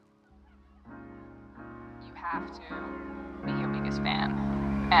have to be your biggest fan.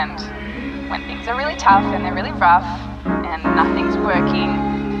 And when things are really tough and they're really rough and nothing's working,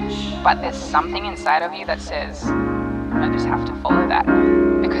 but there's something inside of you that says, I just have to follow that.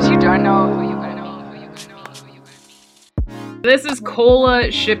 Because you don't know who you're going to be. This is Kola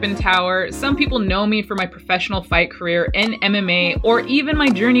Tower. Some people know me for my professional fight career in MMA or even my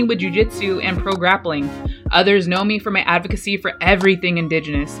journey with jiu-jitsu and pro grappling. Others know me for my advocacy for everything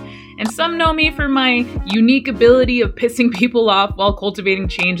indigenous. And some know me for my unique ability of pissing people off while cultivating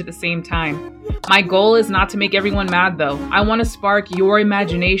change at the same time. My goal is not to make everyone mad though. I want to spark your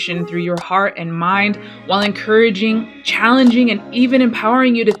imagination through your heart and mind while encouraging, challenging, and even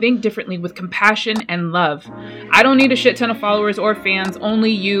empowering you to think differently with compassion and love. I don't need a shit ton of followers or fans, only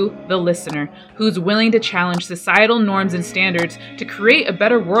you, the listener, who's willing to challenge societal norms and standards to create a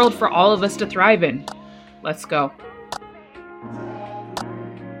better world for all of us to thrive in. Let's go.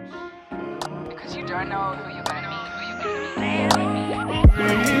 Because you don't know who you're going to be.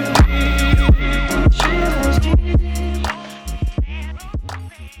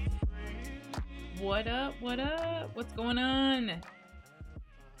 What up? What up? What's going on?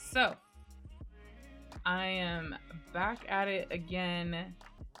 So, I am back at it again,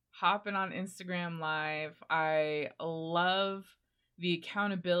 hopping on Instagram Live. I love the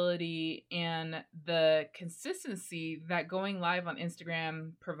accountability and the consistency that going live on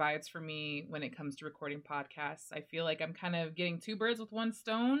Instagram provides for me when it comes to recording podcasts. I feel like I'm kind of getting two birds with one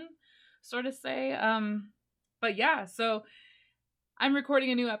stone, sort of say. But yeah, so I'm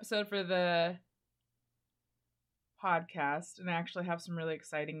recording a new episode for the podcast, and I actually have some really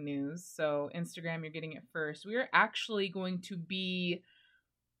exciting news. So Instagram, you're getting it first. We are actually going to be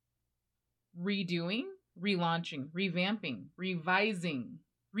redoing, relaunching, revamping, revising,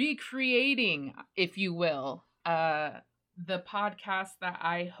 recreating, if you will, the podcast that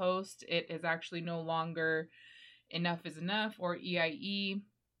I host. It is actually no longer Enough is Enough or EIE.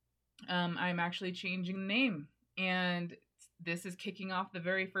 I'm actually changing the name, and this is kicking off the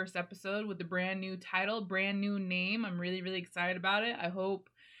very first episode with the brand new title, brand new name. I'm really, really excited about it. I hope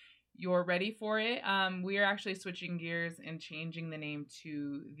you're ready for it. We are actually switching gears and changing the name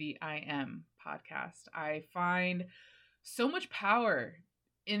to the I Am podcast. I find so much power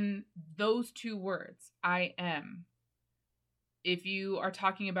in those two words, I am. If you are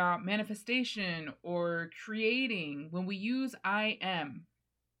talking about manifestation or creating, when we use I am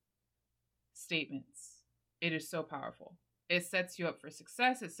statements, it is so powerful. It sets you up for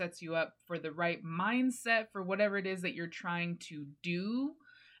success. It sets you up for the right mindset for whatever it is that you're trying to do,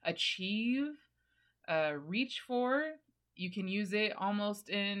 achieve, reach for. You can use it almost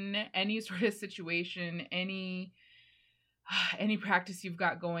in any sort of situation, any practice you've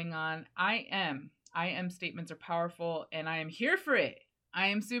got going on. I am statements are powerful, and I am here for it. I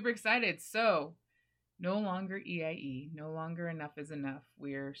am super excited. So no longer EIE, no longer Enough is Enough.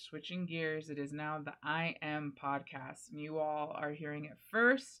 We're switching gears. It is now the I Am podcast. And you all are hearing it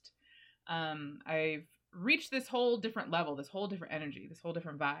first. I've reached this whole different level, this whole different energy, this whole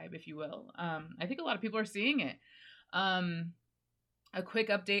different vibe, if you will. I think a lot of people are seeing it. A quick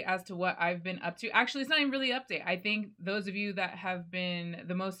update as to what I've been up to. Actually, it's not even really an update. I think those of you that have been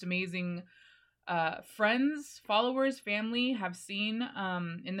the most amazing friends, followers, family have seen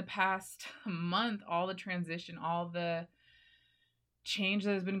in the past month all the transition, all the change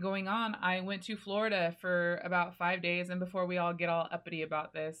that has been going on. I went to Florida for about 5 days, and before we all get all uppity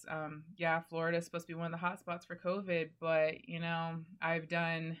about this, Florida is supposed to be one of the hot spots for COVID, but I've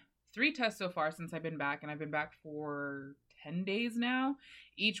done 3 tests so far since I've been back, and I've been back for 10 days now.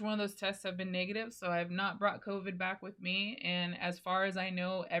 Each one of those tests have been negative, so I've not brought COVID back with me. And as far as I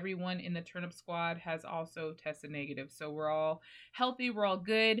know, everyone in the Turnip Squad has also tested negative. So we're all healthy, we're all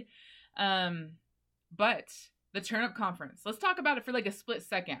good. But the Turnip Conference, let's talk about it for like a split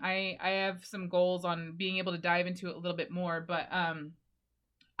second. I have some goals on being able to dive into it a little bit more, but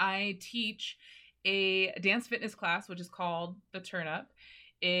I teach a dance fitness class, which is called the Turnip.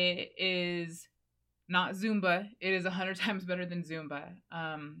 It is not Zumba. It is 100 times better than Zumba.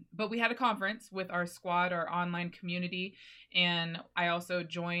 But we had a conference with our squad, our online community, and I also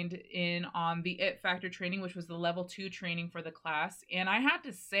joined in on the It Factor training, which was the level 2 training for the class. And I had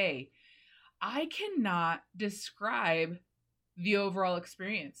to say, I cannot describe the overall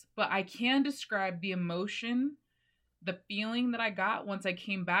experience, but I can describe the emotion, the feeling that I got once I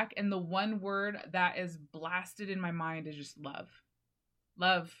came back. And the one word that is blasted in my mind is just love.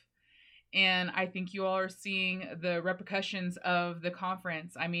 Love. And I think you all are seeing the repercussions of the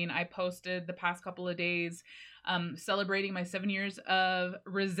conference. I mean, I posted the past couple of days celebrating my 7 years of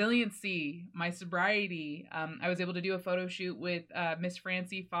resiliency, my sobriety. I was able to do a photo shoot with Miss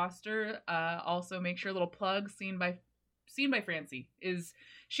Francie Foster. Also, make sure a little plug, seen by Francie, is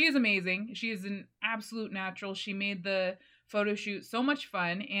she is amazing. She is an absolute natural. She made the photo shoot so much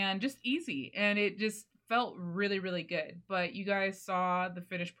fun and just easy, and it just felt really, really good. But you guys saw the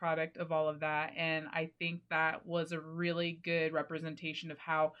finished product of all of that, and I think that was a really good representation of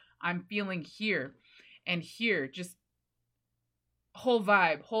how I'm feeling here. And here, just whole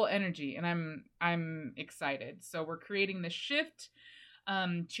vibe, whole energy, and I'm excited. So we're creating the shift,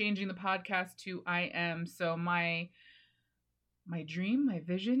 changing the podcast to I am. So my dream, my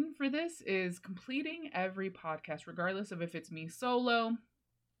vision for this is completing every podcast, regardless of if it's me solo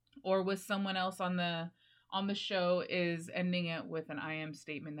or with someone else on the show, is ending it with an I am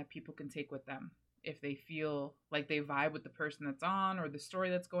statement that people can take with them if they feel like they vibe with the person that's on or the story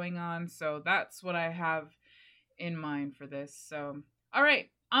that's going on. So that's what I have in mind for this. So, all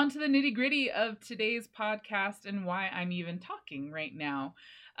right, on to the nitty gritty of today's podcast and why I'm even talking right now.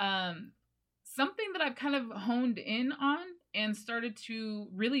 Something that I've kind of honed in on and started to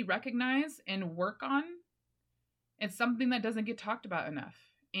really recognize and work on. It's something that doesn't get talked about enough.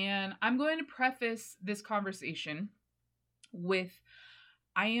 And I'm going to preface this conversation with,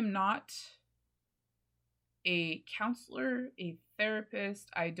 I am not a counselor, a therapist.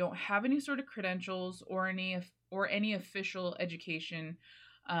 I don't have any sort of credentials or any official education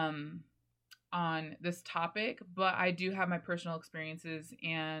on this topic, but I do have my personal experiences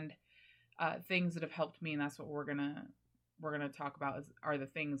and things that have helped me, and that's what we're gonna talk about are the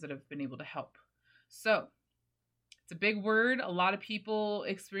things that have been able to help. So it's a big word. A lot of people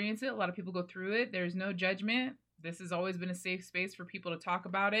experience it. A lot of people go through it. There's no judgment. This has always been a safe space for people to talk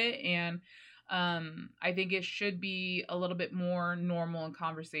about it, and I think it should be a little bit more normal in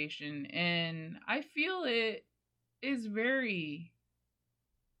conversation. And I feel it is very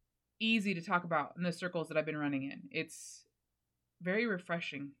easy to talk about in the circles that I've been running in. It's very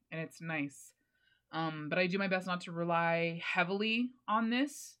refreshing and it's nice. But I do my best not to rely heavily on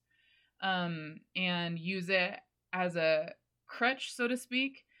this and use it as a crutch, so to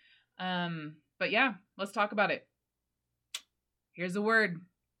speak. But yeah, let's talk about it. Here's the word: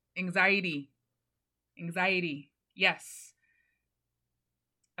 anxiety. Anxiety. Yes.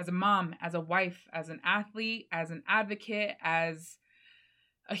 As a mom, as a wife, as an athlete, as an advocate, as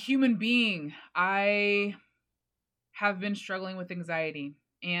a human being, I have been struggling with anxiety,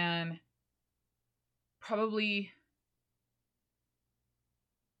 and probably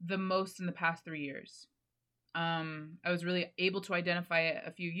the most in the past 3 years. I was really able to identify it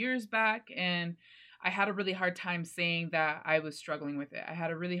a few years back, and I had a really hard time saying that I was struggling with it. I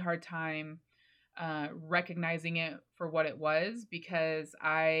had a really hard time recognizing it for what it was, because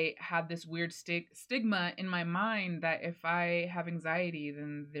I had this weird stigma in my mind that if I have anxiety,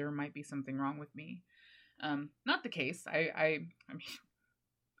 then there might be something wrong with me. Not the case. I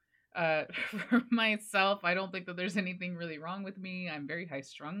mean, for myself, I don't think that there's anything really wrong with me. I'm very high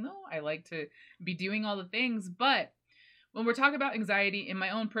strung though. I like to be doing all the things, but when we're talking about anxiety, in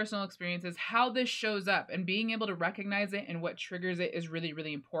my own personal experiences, how this shows up and being able to recognize it and what triggers it is really,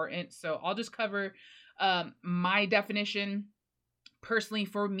 really important. So I'll just cover my definition personally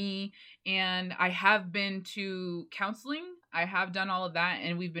for me. And I have been to counseling. I have done all of that,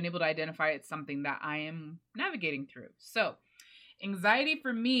 and we've been able to identify it's something that I am navigating through. So anxiety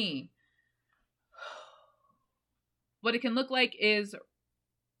for me, what it can look like is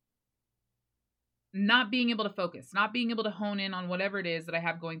not being able to focus, not being able to hone in on whatever it is that I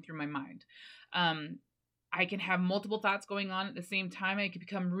have going through my mind. I can have multiple thoughts going on at the same time. I could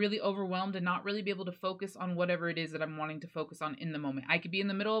become really overwhelmed and not really be able to focus on whatever it is that I'm wanting to focus on in the moment. I could be in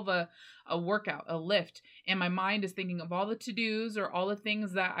the middle of a workout, a lift, and my mind is thinking of all the to-dos or all the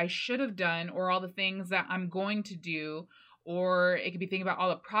things that I should have done or all the things that I'm going to do. Or it could be thinking about all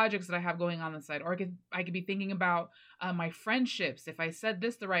the projects that I have going on the side. Or I could be thinking about my friendships. If I said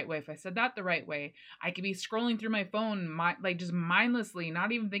this the right way, if I said that the right way. I could be scrolling through my phone, like just mindlessly,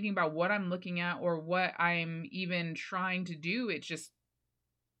 not even thinking about what I'm looking at or what I'm even trying to do. It's just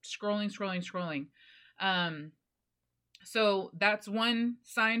scrolling. So that's one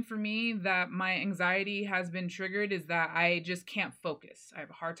sign for me that my anxiety has been triggered, is that I just can't focus. I have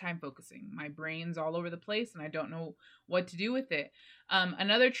a hard time focusing. My brain's all over the place and I don't know what to do with it.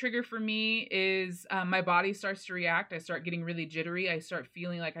 Another trigger for me is my body starts to react. I start getting really jittery. I start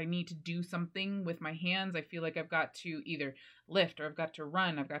feeling like I need to do something with my hands. I feel like I've got to either lift, or I've got to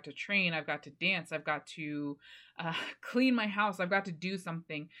run, I've got to train, I've got to dance, I've got to clean my house, I've got to do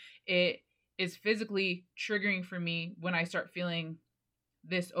something. It is physically triggering for me when I start feeling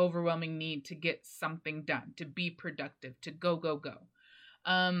this overwhelming need to get something done, to be productive, to go, go, go.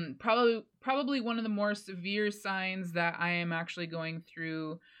 Probably one of the more severe signs that I am actually going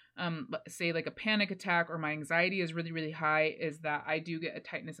through, say like a panic attack, or my anxiety is really, really high, is that I do get a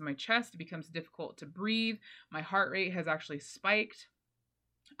tightness in my chest. It becomes difficult to breathe. My heart rate has actually spiked,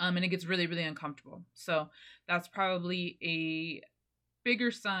 and it gets really, really uncomfortable. So that's probably a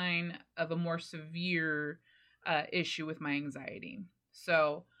bigger sign of a more severe issue with my anxiety.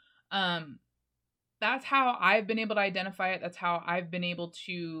 So that's how I've been able to identify it. That's how I've been able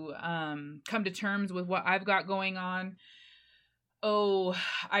to come to terms with what I've got going on. Oh,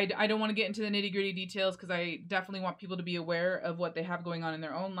 I don't want to get into the nitty gritty details, because I definitely want people to be aware of what they have going on in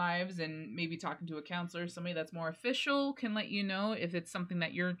their own lives, and maybe talking to a counselor, somebody that's more official, can let you know if it's something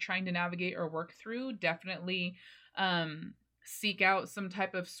that you're trying to navigate or work through. Definitely seek out some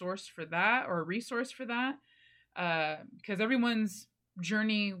type of source for that, or a resource for that, because everyone's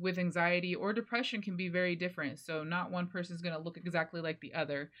journey with anxiety or depression can be very different. So not one person is going to look exactly like the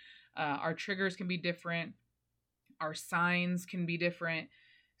other. Our triggers can be different. Our signs can be different.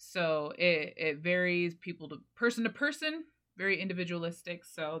 So it varies people to person, very individualistic.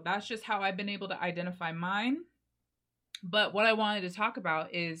 So that's just how I've been able to identify mine. But what I wanted to talk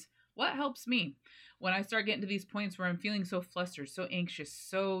about is what helps me when I start getting to these points where I'm feeling so flustered, so anxious,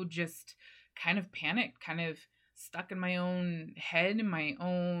 so just kind of panicked, kind of stuck in my own head and my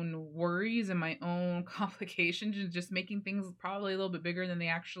own worries and my own complications, and just making things probably a little bit bigger than they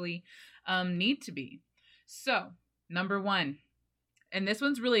actually need to be. So, number one, and this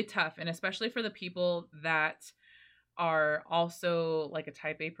one's really tough, and especially for the people that are also like a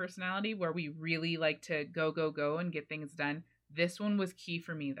type A personality, where we really like to go, go, go and get things done. This one was key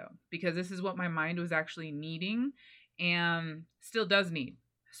for me though, because this is what my mind was actually needing and still does need.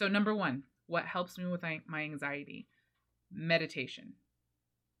 So number one, what helps me with my anxiety? Meditation.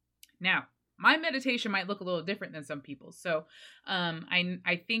 Now, my meditation might look a little different than some people's. So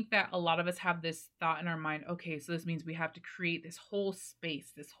I think that a lot of us have this thought in our mind, okay, so this means we have to create this whole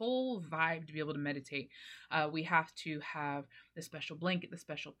space, this whole vibe to be able to meditate. We have to have the special blanket, the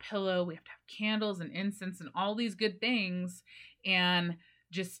special pillow. We have to have candles and incense and all these good things, and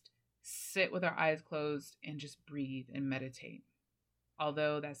just sit with our eyes closed and just breathe and meditate.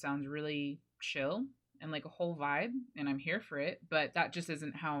 Although that sounds really chill and like a whole vibe, and I'm here for it, but that just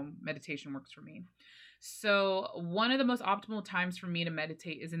isn't how meditation works for me. So one of the most optimal times for me to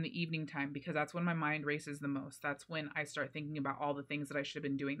meditate is in the evening time, because that's when my mind races the most. That's when I start thinking about all the things that I should have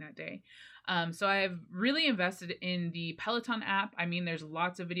been doing that day. So I've really invested in the Peloton app. I mean, there's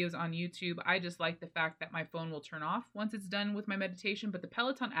lots of videos on YouTube. I just like the fact that my phone will turn off once it's done with my meditation, but the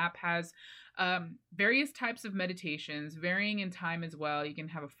Peloton app has various types of meditations, varying in time as well. You can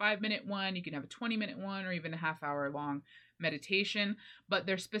have a 5-minute one, you can have a 20-minute one, or even a half-hour long meditation, but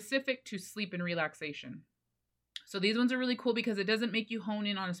they're specific to sleep and relaxation. So these ones are really cool because it doesn't make you hone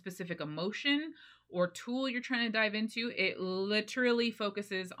in on a specific emotion or tool you're trying to dive into. It literally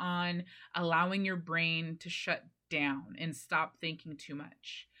focuses on allowing your brain to shut down and stop thinking too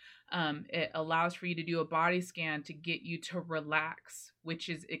much. It allows for you to do a body scan to get you to relax, which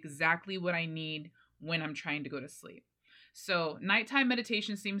is exactly what I need when I'm trying to go to sleep. So nighttime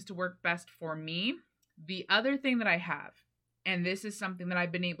meditation seems to work best for me. The other thing that I have, and this is something that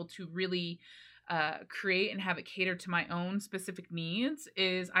I've been able to really create and have it cater to my own specific needs,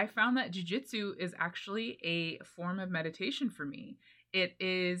 is I found that jiu-jitsu is actually a form of meditation for me. It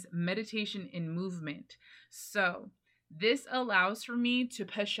is meditation in movement. So this allows for me to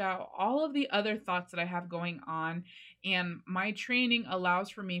push out all of the other thoughts that I have going on, and my training allows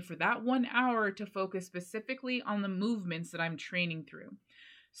for me for that 1 hour to focus specifically on the movements that I'm training through.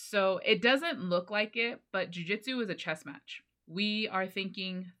 So it doesn't look like it, but jiu-jitsu is a chess match. We are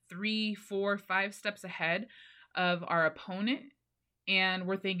thinking 3, 4, 5 steps ahead of our opponent, and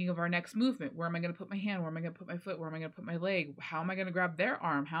we're thinking of our next movement. Where am I going to put my hand? Where am I going to put my foot? Where am I going to put my leg? How am I going to grab their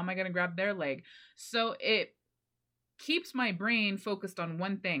arm? How am I going to grab their leg? So it keeps my brain focused on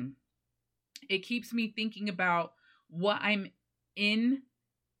one thing. It keeps me thinking about what I'm in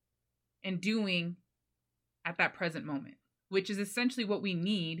and doing at that present moment, which is essentially what we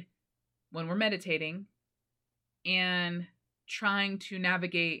need when we're meditating and trying to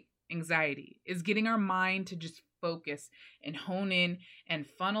navigate anxiety, is getting our mind to just focus and hone in and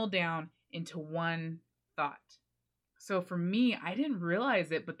funnel down into one thought. So for me, I didn't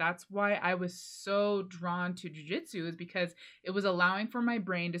realize it, but that's why I was so drawn to jujitsu, is because it was allowing for my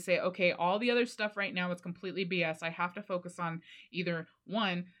brain to say, okay, all the other stuff right now is completely BS. I have to focus on either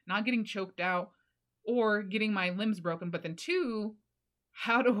one, not getting choked out or getting my limbs broken, but then two,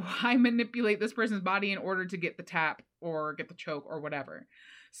 how do I manipulate this person's body in order to get the tap or get the choke or whatever?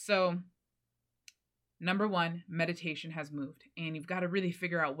 So number one, meditation has moved, and you've got to really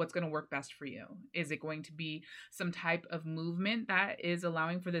figure out what's going to work best for you. Is it going to be some type of movement that is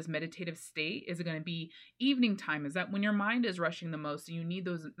allowing for this meditative state? Is it going to be evening time? Is that when your mind is rushing the most and you need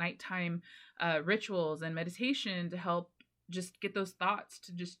those nighttime rituals and meditation to help just get those thoughts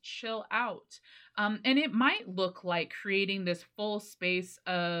to just chill out? And it might look like creating this full space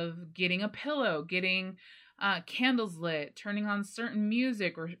of getting a pillow, getting candles lit, turning on certain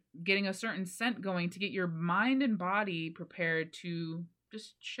music, or getting a certain scent going to get your mind and body prepared to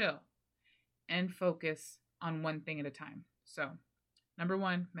just chill and focus on one thing at a time. So, number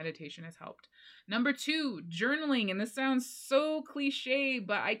one, meditation has helped. Number two, journaling. And this sounds so cliche,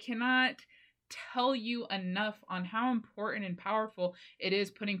 but I cannot tell you enough on how important and powerful it is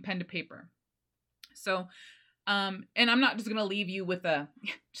putting pen to paper. So, and I'm not just going to leave you with a,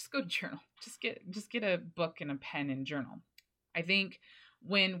 just go journal. Just get a book and a pen and journal. I think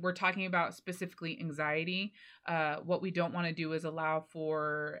when we're talking about specifically anxiety, what we don't want to do is allow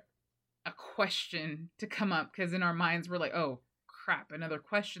for a question to come up, because in our minds we're like, oh crap, another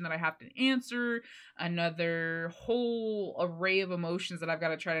question that I have to answer, another whole array of emotions that I've got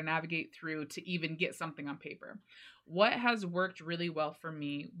to try to navigate through to even get something on paper. What has worked really well for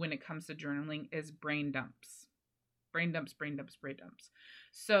me when it comes to journaling is brain dumps. Brain dumps.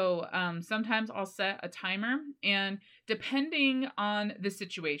 So sometimes I'll set a timer, and depending on the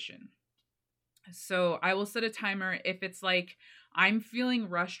situation. So I will set a timer if it's like I'm feeling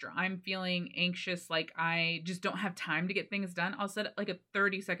rushed or I'm feeling anxious, like I just don't have time to get things done. I'll set like a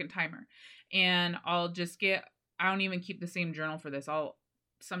 30-second timer, and I don't even keep the same journal for this.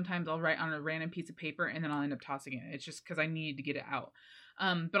 Sometimes I'll write on a random piece of paper and then I'll end up tossing it. It's just because I need to get it out.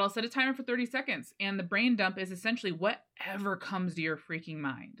 But I'll set a timer for 30 seconds. And the brain dump is essentially whatever comes to your freaking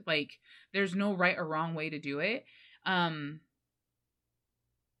mind. Like, there's no right or wrong way to do it. There's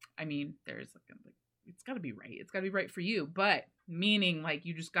it's got to be right. It's got to be right for you. But meaning, like,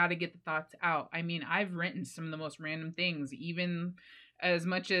 you just got to get the thoughts out. I've written some of the most random things, even as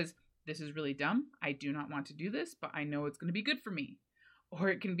much as, this is really dumb. I do not want to do this, but I know it's going to be good for me. Or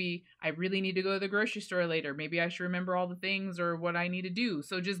it can be, I really need to go to the grocery store later. Maybe I should remember all the things or what I need to do.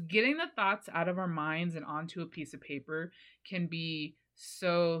 So just getting the thoughts out of our minds and onto a piece of paper can be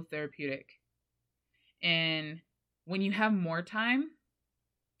so therapeutic. And when you have more time,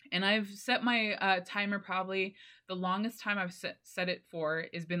 and I've set my timer, probably the longest time I've set it for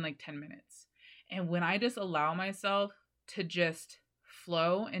has been like 10 minutes. And when I just allow myself to just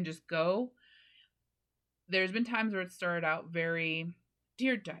flow and just go, there's been times where it started out very,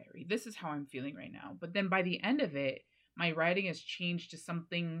 dear diary, this is how I'm feeling right now. But then by the end of it, my writing has changed to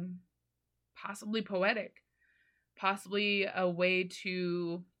something possibly poetic, possibly a way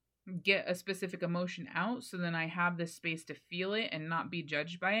to get a specific emotion out. So then I have this space to feel it and not be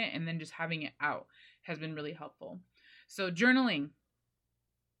judged by it. And then just having it out has been really helpful. So journaling,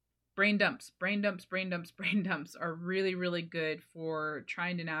 brain dumps are really, really good for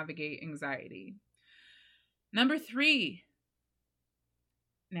trying to navigate anxiety. Number three.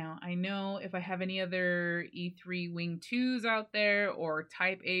 Now, I know if I have any other E3 Wing 2s out there or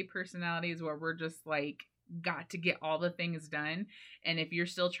type A personalities where we're just like, got to get all the things done. And if you're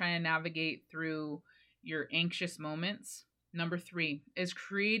still trying to navigate through your anxious moments, number three is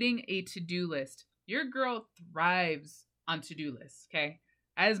creating a to-do list. Your girl thrives on to-do lists, okay?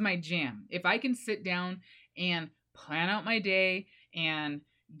 As my jam. If I can sit down and plan out my day and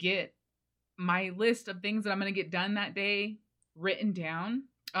get my list of things that I'm going to get done that day written down,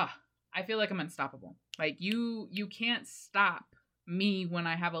 I feel like I'm unstoppable. Like you can't stop me when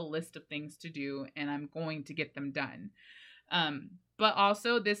I have a list of things to do and I'm going to get them done. But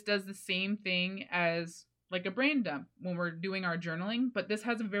also this does the same thing as like a brain dump when we're doing our journaling, but this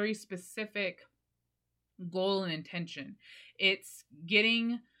has a very specific goal and intention. It's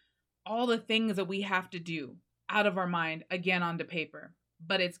getting all the things that we have to do out of our mind again onto paper,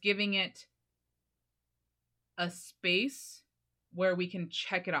 but it's giving it a space where we can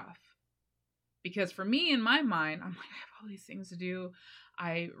check it off. Because for me, in my mind, I'm like, I have all these things to do.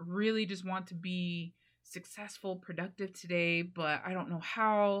 I really just want to be successful, productive today, but I don't know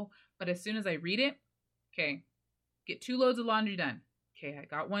how. But as soon as I read it, okay, Get 2 loads of laundry done. Okay, I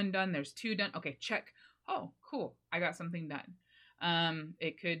got 1 done. There's 2 done. Okay, check. Oh, cool. I got something done.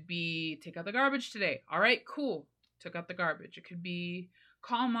 It could be take out the garbage today. All right, cool. Took out the garbage. It could be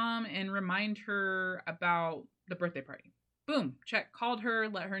call mom and remind her about the birthday party. Boom, check. Called her,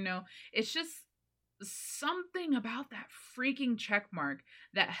 let her know. It's just something about that freaking check mark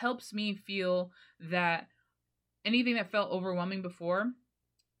that helps me feel that anything that felt overwhelming before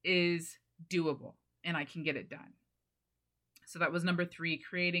is doable and I can get it done. So that was number 3,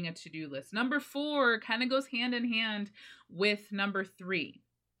 creating a to-do list. Number 4 kind of goes hand in hand with number 3.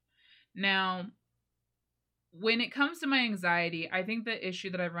 Now, when it comes to my anxiety, I think the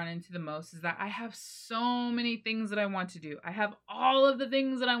issue that I run into the most is that I have so many things that I want to do. I have all of the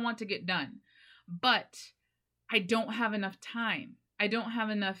things that I want to get done, but I don't have enough time. I don't have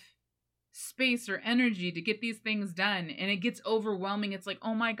enough space or energy to get these things done. And it gets overwhelming. It's like,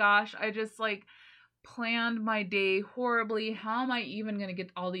 oh my gosh, I just planned my day horribly. How am I even going to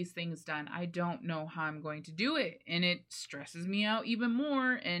get all these things done? I don't know how I'm going to do it. And it stresses me out even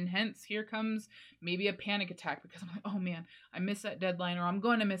more. And hence here comes maybe a panic attack because I'm like, oh man, I missed that deadline, or I'm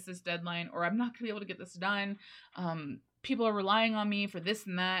going to miss this deadline, or I'm not going to be able to get this done. People are relying on me for this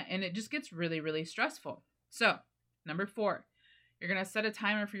and that. And it just gets really, really stressful. So number 4, you're going to set a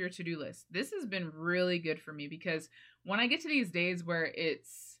timer for your to-do list. This has been really good for me because when I get to these days where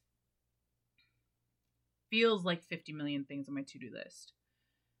it's feels like 50 million things on my to-do list,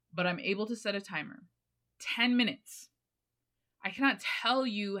 but I'm able to set a timer. 10 minutes. I cannot tell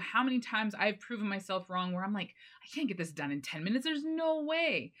you how many times I've proven myself wrong where I'm like, I can't get this done in 10 minutes. There's no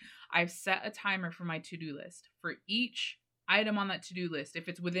way. I've set a timer for my to-do list for each item on that to-do list. If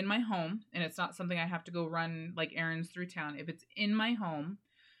it's within my home and it's not something I have to go run errands through town, if it's in my home,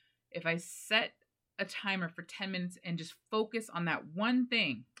 if I set a timer for 10 minutes and just focus on that one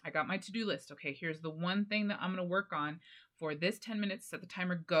thing. I got my to-do list. Okay, here's the one thing that I'm going to work on for this 10 minutes. Set the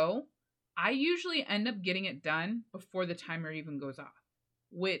timer, go. I usually end up getting it done before the timer even goes off,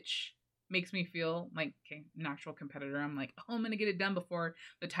 which makes me feel like, okay, natural competitor. I'm like, oh, I'm going to get it done before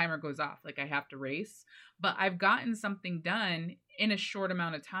the timer goes off. Like I have to race, but I've gotten something done in a short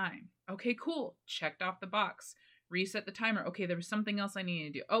amount of time. Okay, cool. Checked off the box. Reset the timer. Okay, there was something else I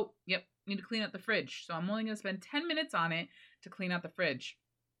needed to do. Oh, yep. Need to clean out the fridge. So I'm only going to spend 10 minutes on it to clean out the fridge.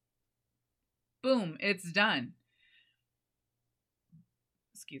 Boom, it's done.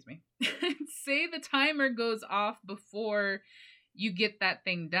 Excuse me. Say the timer goes off before you get that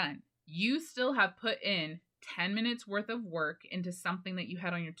thing done. You still have put in 10 minutes worth of work into something that you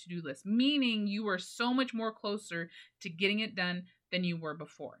had on your to-do list, meaning you were so much more closer to getting it done than you were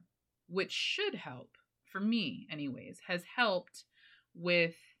before, which should help, for me anyways, has helped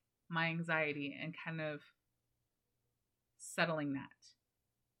with my anxiety and kind of settling that.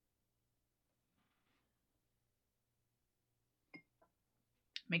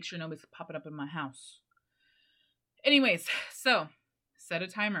 Make sure nobody's popping up in my house. Anyways, so set a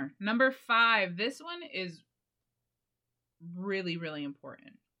timer. Number 5, this one is really, really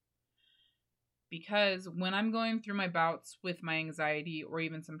important. Because when I'm going through my bouts with my anxiety or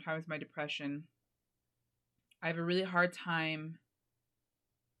even sometimes my depression, I have a really hard time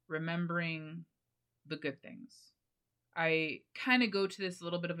remembering the good things. I kind of go to this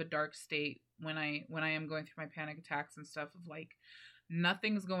little bit of a dark state when I am going through my panic attacks and stuff of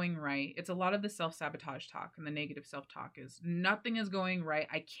nothing's going right. It's a lot of the self-sabotage talk and the negative self-talk is nothing is going right.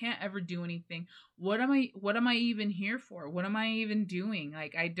 I can't ever do anything. What am I even here for? What am I even doing?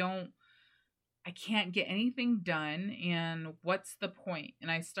 I can't get anything done, and what's the point? And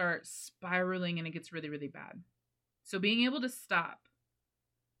I start spiraling and it gets really, really bad. So being able to stop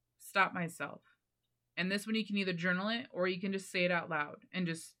myself. And this one you can either journal it or you can just say it out loud and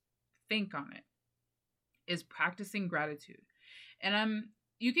just think on it, is practicing gratitude. And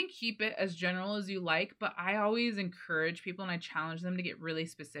you can keep it as general as you like, but I always encourage people and I challenge them to get really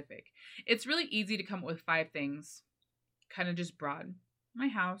specific. It's really easy to come up with 5 things, kind of just broad. My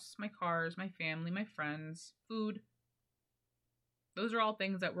house, my cars, my family, my friends, food. Those are all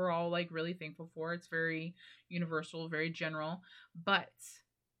things that we're all really thankful for. It's very universal, very general. But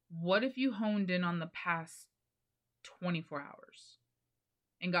what if you honed in on the past 24 hours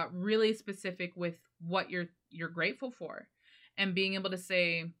and got really specific with what you're grateful for? And being able to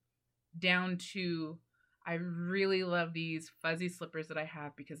say down to, I really love these fuzzy slippers that I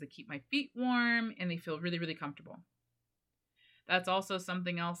have because they keep my feet warm and they feel really, really comfortable. That's also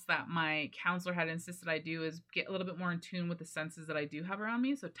something else that my counselor had insisted I do, is get a little bit more in tune with the senses that I do have around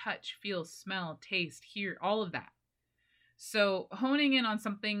me. So touch, feel, smell, taste, hear, all of that. So honing in on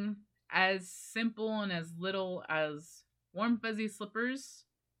something as simple and as little as warm fuzzy slippers.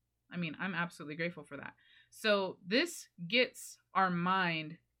 I mean, I'm absolutely grateful for that. So this gets our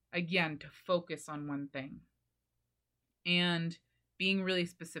mind, again, to focus on one thing and being really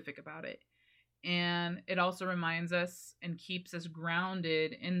specific about it. And it also reminds us and keeps us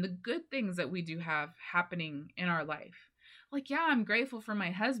grounded in the good things that we do have happening in our life. Like, yeah, I'm grateful for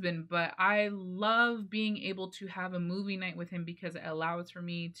my husband, but I love being able to have a movie night with him because it allows for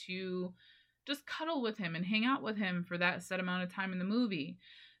me to just cuddle with him and hang out with him for that set amount of time in the movie.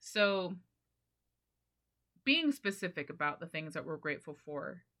 So being specific about the things that we're grateful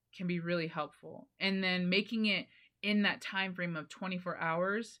for can be really helpful. And then making it in that time frame of 24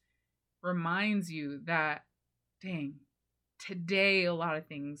 hours reminds you that, dang, today a lot of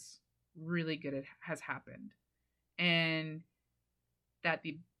things really good has happened. And that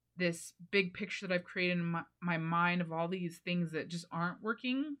this big picture that I've created in my mind of all these things that just aren't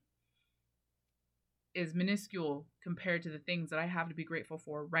working is minuscule compared to the things that I have to be grateful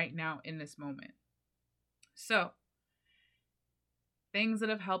for right now in this moment. So, things that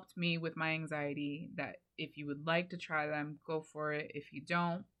have helped me with my anxiety, that if you would like to try them, go for it. If you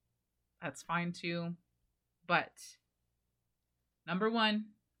don't, that's fine too. But number 1,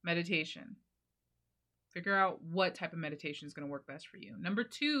 meditation. Figure out what type of meditation is going to work best for you. Number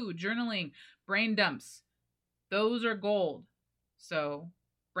 2, journaling, brain dumps. Those are gold. So,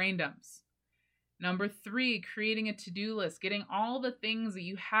 brain dumps. Number 3, creating a to-do list, getting all the things that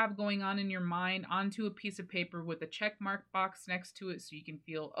you have going on in your mind onto a piece of paper with a check mark box next to it so you can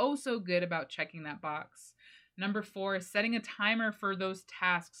feel oh so good about checking that box. Number 4, setting a timer for those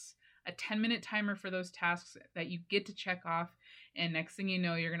tasks, a 10-minute timer for those tasks that you get to check off. And next thing you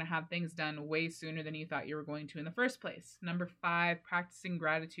know, you're going to have things done way sooner than you thought you were going to in the first place. Number 5, practicing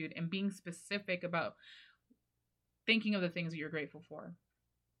gratitude and being specific about thinking of the things that you're grateful for.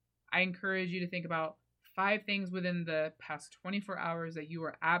 I encourage you to think about 5 things within the past 24 hours that you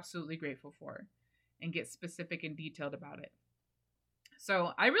are absolutely grateful for and get specific and detailed about it.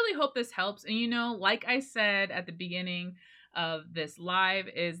 So I really hope this helps. And like I said at the beginning of this live,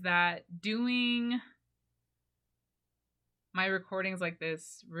 is that doing my recordings like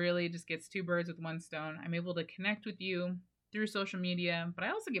this really just gets 2 birds with 1 stone. I'm able to connect with you through social media, but I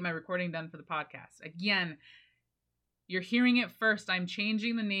also get my recording done for the podcast. Again, you're hearing it first. I'm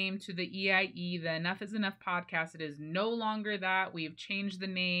changing the name to the EIE, the Enough is Enough podcast. It is no longer that. We've changed the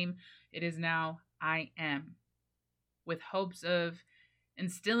name. It is now I Am, with hopes of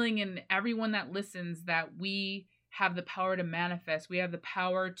instilling in everyone that listens that we have the power to manifest. We have the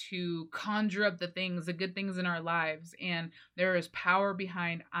power to conjure up the things, the good things in our lives. And there is power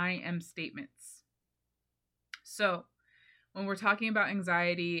behind I am statements. So when we're talking about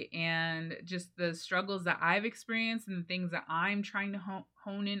anxiety and just the struggles that I've experienced and the things that I'm trying to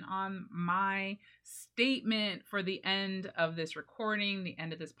hone in on, my statement for the end of this recording, the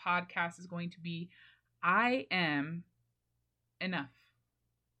end of this podcast, is going to be, I am enough.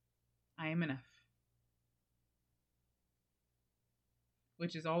 I am enough.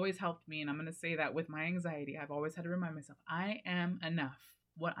 Which has always helped me. And I'm going to say that with my anxiety, I've always had to remind myself, I am enough.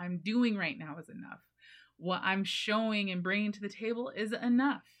 What I'm doing right now is enough. What I'm showing and bringing to the table is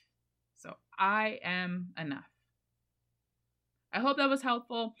enough. So I am enough. I hope that was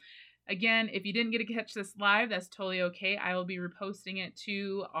helpful. Again, if you didn't get to catch this live, that's totally okay. I will be reposting it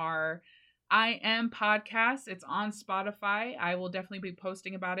to our I Am podcast. It's on Spotify. I will definitely be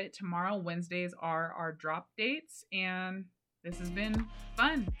posting about it tomorrow. Wednesdays are our drop dates. And this has been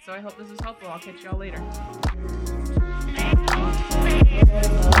fun. So I hope this was helpful. I'll catch y'all later.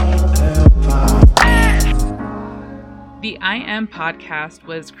 The I Am podcast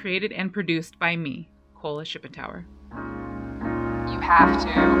was created and produced by me, Kola. You have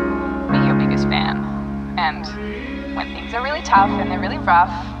to be your biggest fan. And when things are really tough and they're really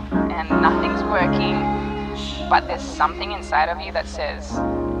rough and nothing's working, but there's something inside of you that says,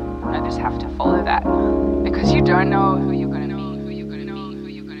 I just have to follow that. Because you don't know who you're going to